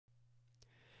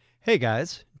Hey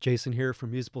guys, Jason here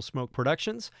from Musical Smoke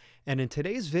Productions, and in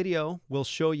today's video, we'll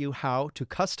show you how to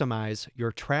customize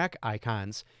your track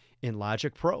icons in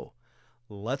Logic Pro.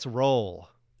 Let's roll.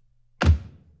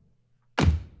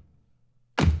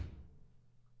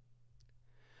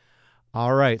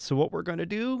 All right, so what we're going to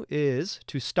do is,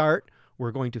 to start,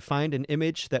 we're going to find an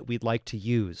image that we'd like to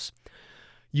use.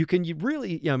 You can you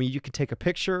can take a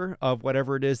picture of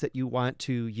whatever it is that you want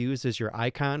to use as your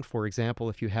icon. For example,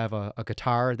 if you have a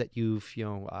guitar that you've,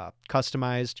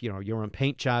 customized, your own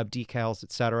paint job, decals,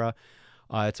 etc.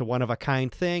 It's a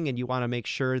one-of-a-kind thing, and you want to make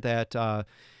sure that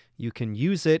you can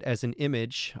use it as an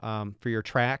image for your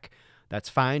track. That's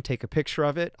fine. Take a picture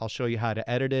of it. I'll show you how to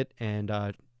edit it and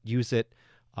use it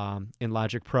in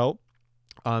Logic Pro.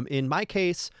 In my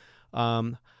case,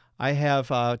 I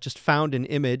have just found an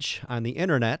image on the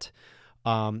internet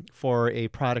for a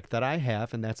product that I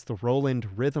have, and that's the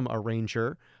Roland Rhythm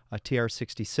Arranger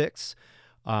TR66.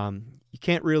 You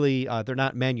can't really, they're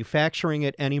not manufacturing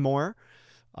it anymore,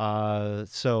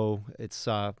 so it's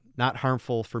not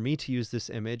harmful for me to use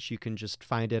this image. You can just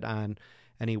find it on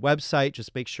any website.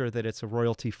 Just make sure that it's a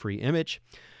royalty-free image.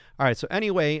 All right, so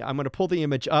anyway, I'm going to pull the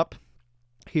image up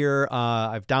here.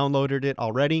 I've downloaded it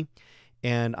already,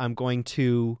 and I'm going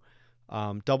to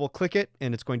double click it,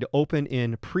 and it's going to open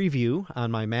in preview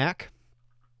on my Mac.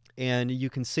 And you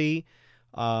can see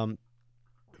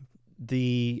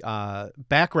the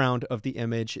background of the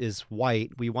image is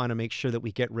white. We want to make sure that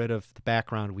we get rid of the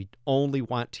background. We only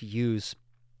want to use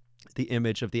the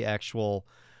image of the actual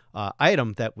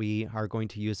item that we are going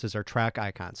to use as our track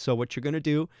icon. So what you're going to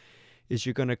do is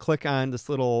you're going to click on this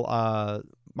little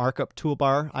markup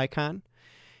toolbar icon,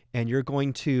 and you're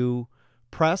going to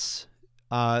press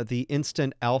the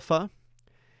instant alpha,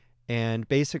 and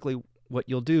basically what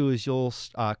you'll do is you'll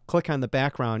click on the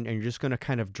background, and you're just going to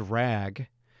kind of drag,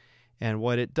 and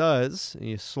what it does,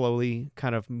 you slowly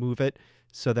kind of move it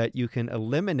so that you can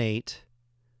eliminate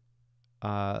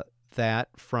that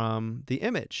from the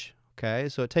image. Okay,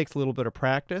 so it takes a little bit of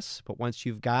practice, but once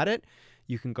you've got it,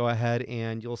 you can go ahead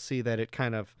and you'll see that it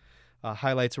kind of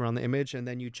highlights around the image, and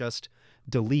then you just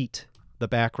delete the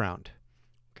background.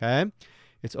 Okay,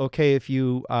 it's okay if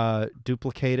you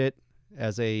duplicate it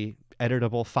as a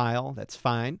editable file. That's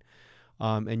fine,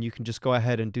 and you can just go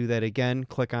ahead and do that again.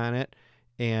 Click on it,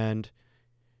 and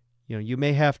you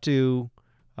may have to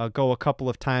go a couple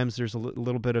of times. There's a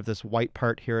little bit of this white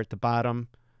part here at the bottom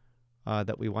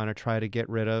that we want to try to get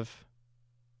rid of.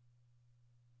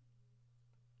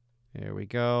 There we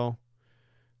go.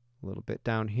 A little bit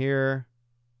down here.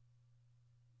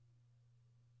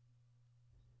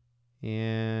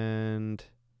 And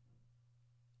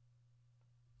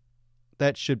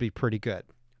that should be pretty good.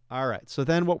 All right, so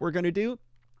then what we're going to do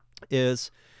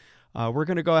is we're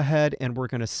going to go ahead and we're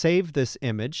going to save this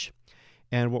image.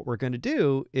 And what we're going to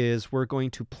do is we're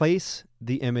going to place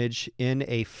the image in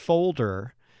a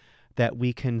folder that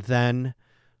we can then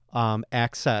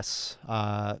access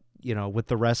with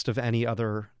the rest of any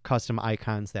other custom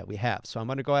icons that we have. So I'm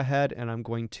going to go ahead and I'm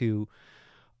going to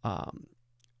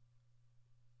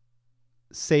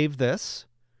save this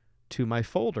to my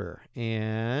folder,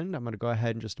 and I'm going to go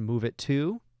ahead and just move it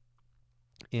to,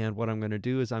 and what I'm going to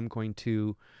do is I'm going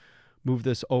to move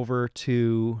this over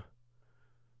to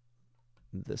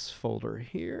this folder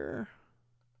here.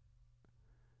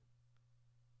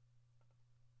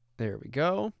 There we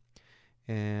go.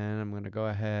 And I'm going to go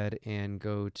ahead and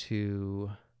go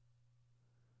to,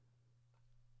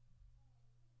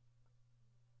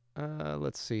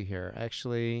 let's see here.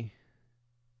 Actually,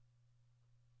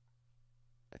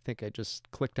 I think I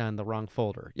just clicked on the wrong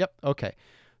folder. Yep, okay.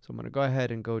 So I'm going to go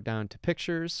ahead and go down to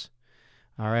Pictures.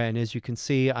 All right, and as you can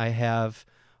see, I have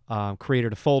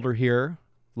created a folder here,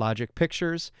 Logic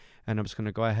Pictures, and I'm just going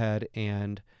to go ahead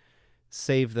and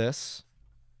save this.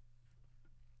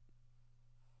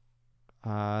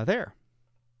 There.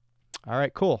 All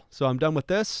right, cool. So I'm done with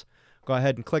this. Go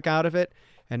ahead and click out of it,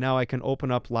 and now I can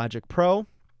open up Logic Pro.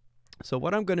 So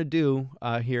what I'm going to do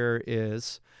here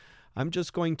is I'm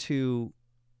just going to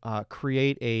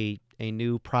create a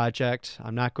new project.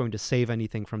 I'm not going to save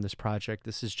anything from this project.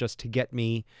 This is just to get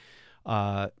me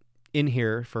in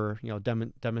here for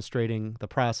demonstrating the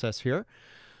process here.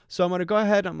 So I'm going to go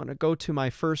ahead, I'm going to go to my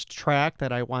first track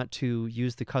that I want to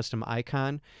use the custom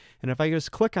icon. And if I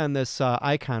just click on this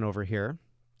icon over here,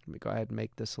 let me go ahead and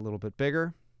make this a little bit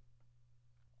bigger.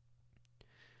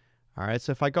 All right,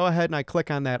 so if I go ahead and I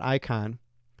click on that icon,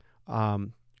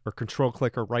 or control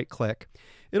click or right click,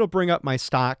 it'll bring up my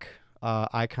stock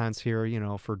icons here,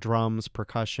 for drums,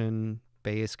 percussion,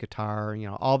 bass, guitar,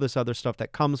 all this other stuff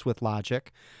that comes with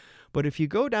Logic. But if you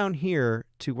go down here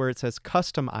to where it says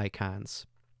custom icons,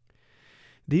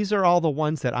 These are all the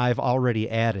ones that I've already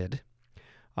added.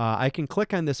 I can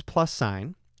click on this plus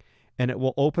sign and it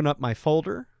will open up my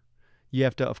folder. You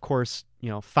have to, of course,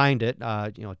 find it,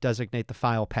 designate the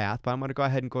file path, but I'm going to go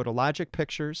ahead and go to Logic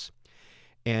Pictures.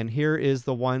 And here is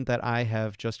the one that I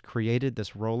have just created,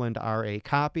 this Roland RA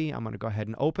copy. I'm going to go ahead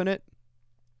and open it.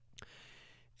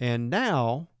 And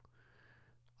now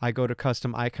I go to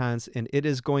Custom Icons, and it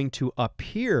is going to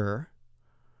appear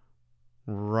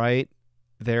right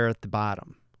there at the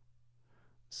bottom.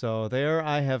 So there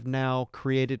I have now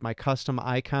created my custom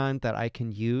icon that I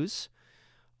can use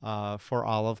for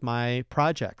all of my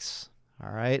projects.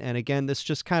 All right, and again, this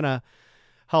just kind of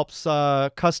helps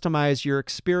customize your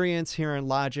experience here in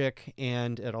Logic,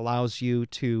 and it allows you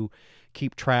to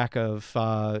keep track of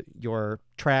your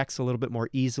tracks a little bit more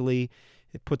easily.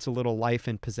 It puts a little life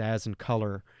and pizzazz and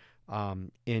color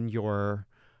in your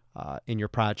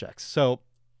projects. So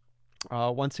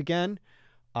once again,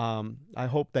 I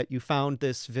hope that you found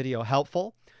this video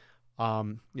helpful.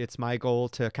 It's my goal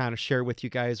to kind of share with you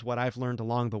guys what I've learned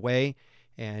along the way,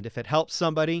 and if it helps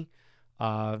somebody,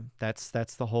 that's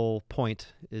the whole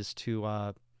point, is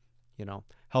to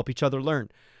help each other learn.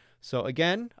 So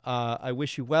again, I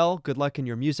wish you well. Good luck in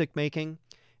your music making.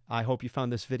 I hope you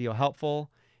found this video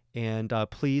helpful, and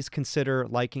please consider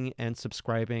liking and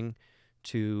subscribing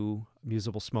to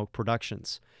Musical Smoke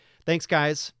Productions. Thanks,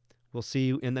 guys. We'll see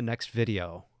you in the next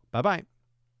video. Bye-bye.